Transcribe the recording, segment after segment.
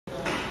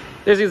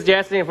This is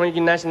Justin from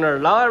International.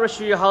 Now I will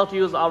show you how to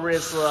use our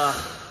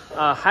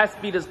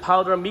high-speed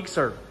powder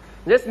mixer.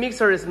 This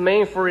mixer is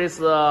made for its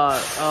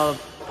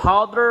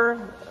powder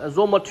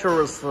raw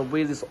materials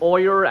with this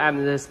oil and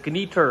this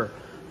glitter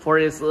for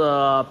its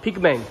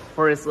pigment,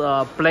 for its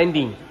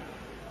blending.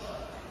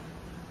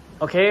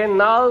 Okay,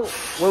 now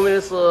when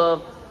this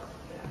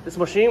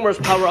machine was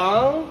power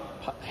on,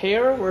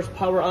 here was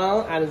power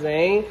on, and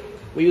then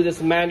we use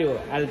this manual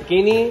at the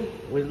beginning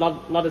with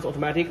not this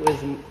automatic,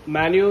 with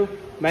manual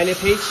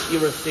page. You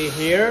will see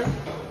here,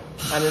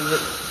 and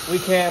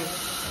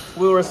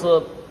we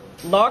will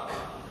lock,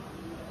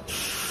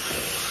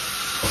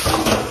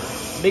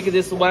 make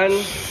this one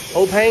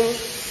open,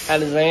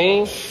 and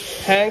then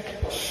tank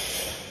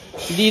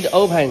lid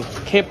open,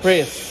 key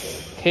press.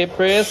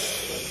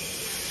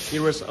 It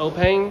was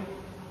open.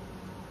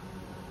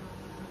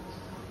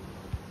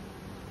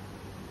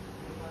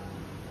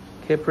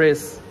 Key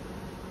press.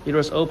 It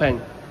was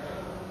open.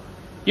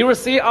 You will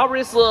see our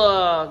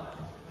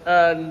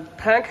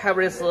tank have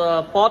this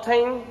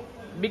bottom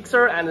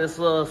mixer and this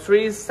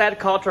 3 side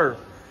cutter.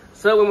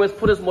 So when we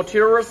put this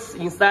materials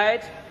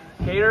inside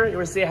here, you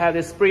will see have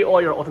this spray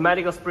oil,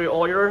 automatic spray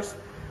oils.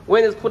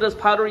 When we put this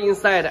powder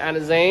inside, and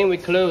then we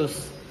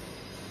close.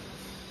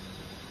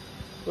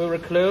 We will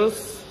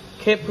close.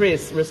 Key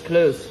press was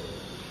closed.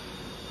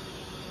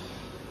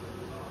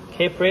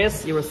 Key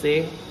press, you will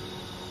see.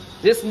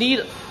 This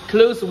need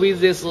close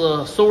with this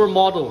silver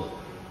model.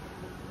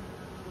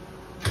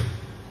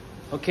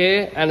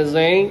 Okay, and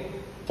then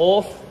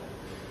off.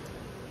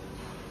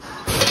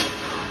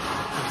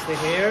 Stay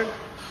here.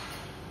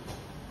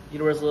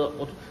 It was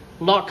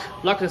lock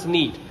this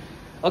need.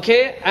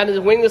 Okay,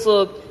 and when this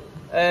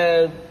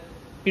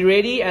be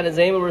ready, and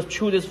then we will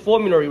choose this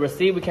formula. You will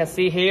see, we can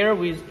see here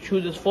we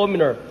choose this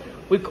formula.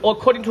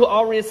 According to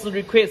our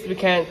request, we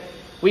can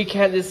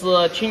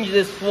change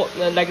this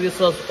like this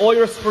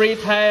oil spray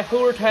time,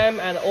 whole time,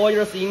 and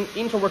oils in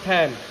interval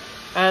time,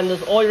 and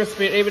this oil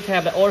spray every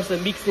time, and also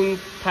mixing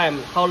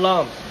time, how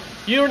long.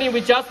 Usually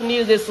we just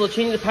need this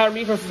change the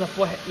parameters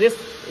for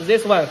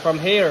this one from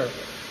here,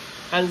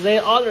 and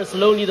then others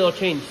no need to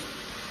change.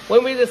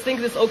 When we think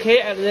this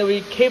okay, and then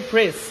we key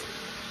press,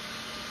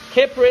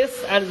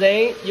 and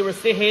then you will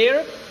see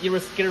here, you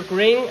will get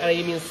green, and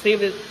it means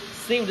save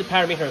the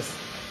parameters.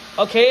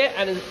 Okay,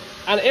 and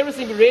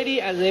everything ready,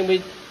 and then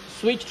we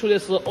switch to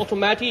this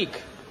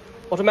automatic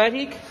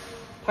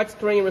touch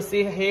screen. You will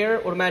see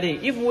here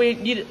automatic. If we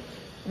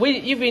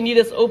need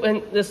this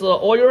open this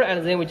oil,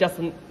 and then we just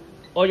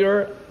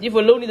oil. If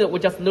we don't need it, we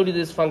just load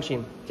this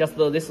function, just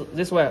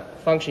this one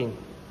function.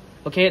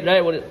 Okay,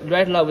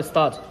 right now we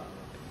start.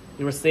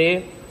 You will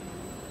see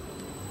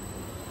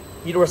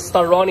it will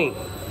start running.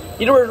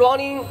 It will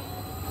running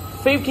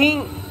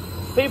 15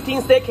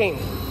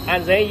 seconds,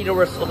 and then it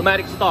will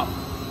automatic stop.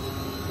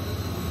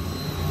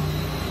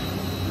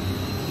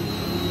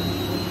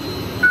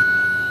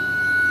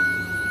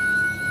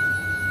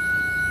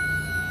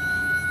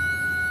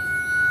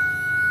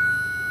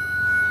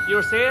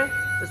 You see,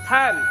 it's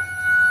time is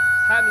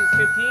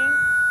 15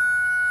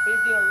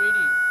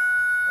 already.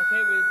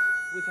 Okay,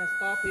 we can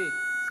stop it.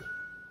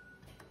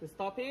 We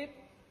stop it,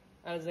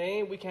 and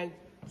then we can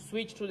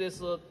switch to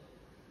this. We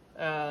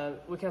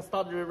can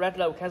start the red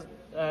light. We can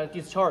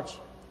discharge.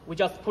 We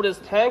just put this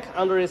tank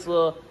under this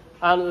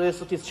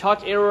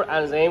discharge area,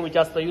 and then we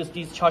just use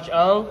discharge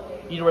on.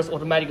 It was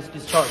automatic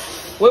discharge.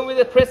 When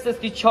we press this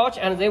discharge,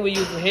 and then we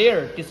use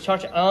here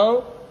discharge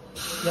on.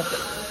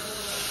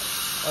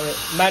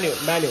 Manual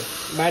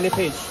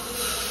page,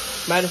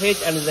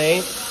 and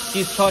then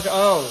discharge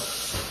on.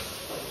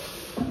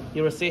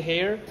 You will see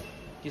here,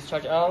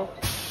 discharge on,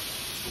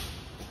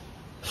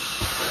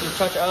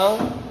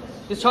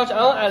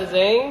 and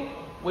then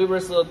we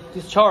will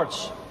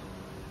discharge.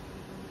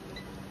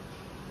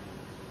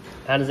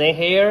 And then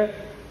here,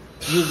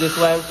 use this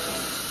one.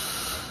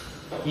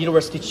 You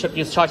will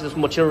discharge this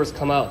materials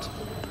come out.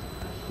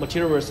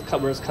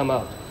 Covers come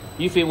out.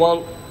 If you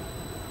want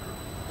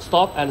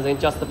stop, and then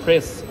just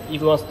press.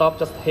 If you want to stop,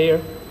 just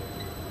here.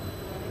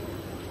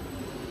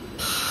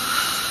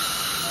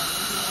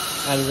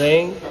 And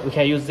then we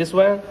can use this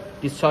one,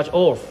 discharge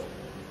off.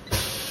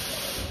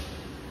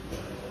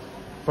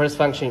 Press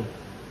function.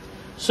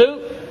 So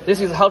this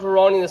is how to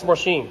run in this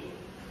machine.